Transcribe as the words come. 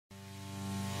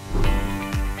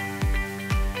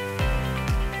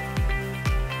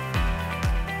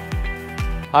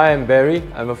Hi, I'm Barry.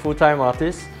 I'm a full-time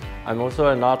artist. I'm also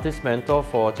an artist mentor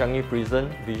for Changi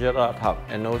Prison Visual Art Hub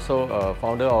and also a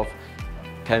founder of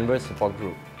Canvas Support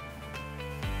Group.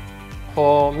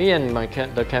 For me and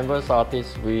the Canvas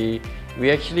artists, we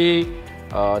actually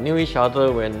knew each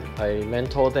other when I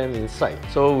mentored them inside.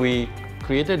 So we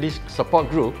created this support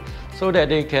group so that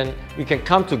we can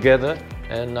come together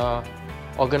and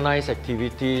organize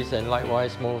activities, and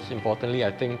likewise, most importantly,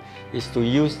 I think, is to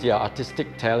use their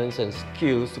artistic talents and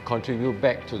skills to contribute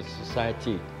back to the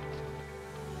society.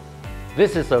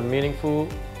 This is a meaningful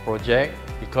project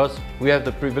because we have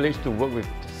the privilege to work with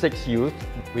 6 youth.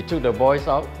 We took the boys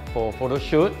out for a photo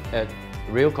shoot at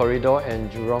Rail Corridor and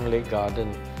Jurong Lake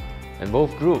Garden, and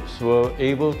both groups were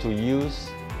able to use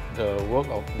the work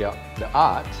of the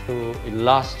art to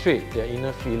illustrate their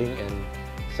inner feeling and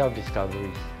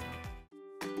self-discoveries.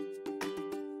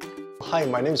 Hi,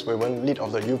 my name is Wei-Wen, lead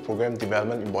of the Youth Program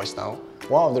Development in Boys Town.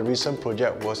 One of the recent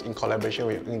projects was in collaboration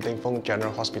with Fong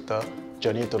General Hospital,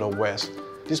 Journey to the West.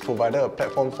 This provided a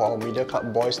platform for our media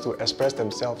club boys to express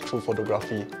themselves through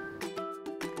photography.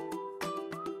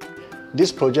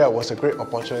 This project was a great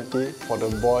opportunity for the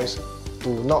boys to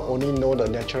not only know the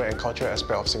natural and cultural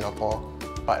aspect of Singapore,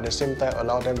 but at the same time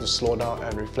allow them to slow down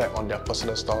and reflect on their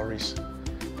personal stories.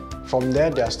 From there,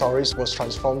 their stories was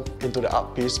transformed into the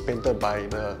art piece painted by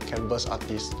the canvas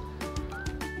artist.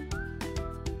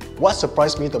 What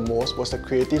surprised me the most was the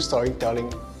creative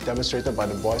storytelling demonstrated by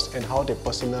the boys and how they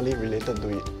personally related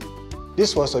to it.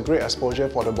 This was a great exposure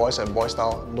for the boys at Boys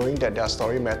Town, knowing that their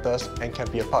story matters and can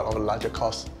be a part of a larger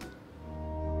cause.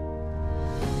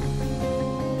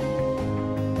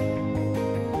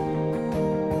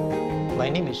 My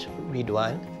name is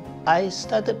Ridwan. I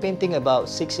started painting about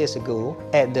 6 years ago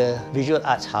at the Visual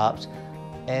Arts Hubs,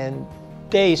 and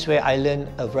there is where I learned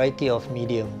a variety of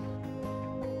medium.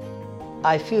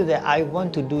 I feel that I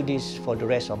want to do this for the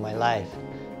rest of my life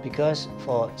because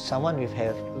for someone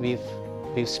with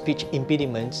speech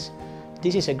impediments,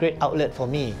 this is a great outlet for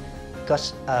me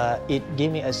because it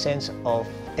gave me a sense of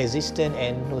existence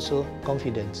and also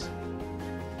confidence.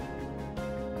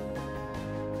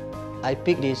 I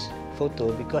picked this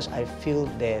photo because I feel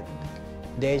that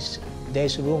there's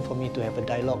room for me to have a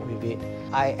dialogue with it.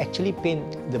 I actually paint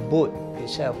the boat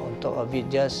itself on top of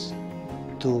it just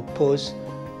to pose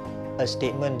a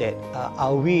statement that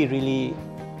are we really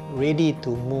ready to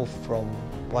move from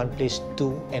one place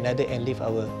to another and leave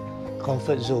our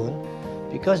comfort zone?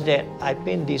 Because that I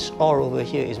paint this all over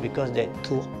here is because that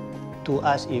to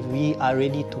us, if we are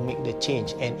ready to make the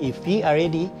change, and if we are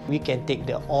ready, we can take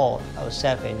the all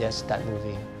ourselves and just start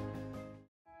moving.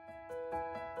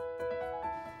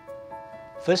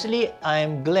 Firstly,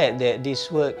 I'm glad that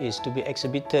this work is to be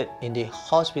exhibited in the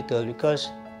hospital because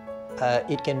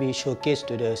it can be showcased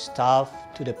to the staff,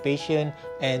 to the patient,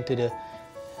 and to the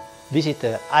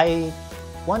visitor. I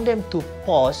want them to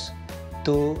pause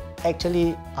to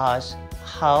actually ask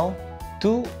how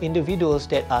two individuals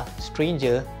that are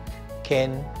strangers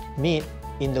can meet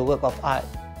in the work of art.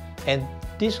 And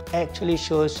this actually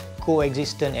shows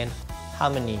coexistence and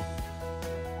harmony.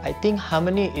 I think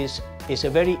harmony is a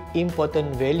very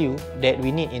important value that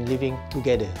we need in living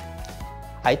together.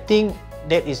 I think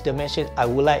that is the message I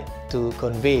would like to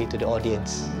convey to the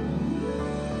audience.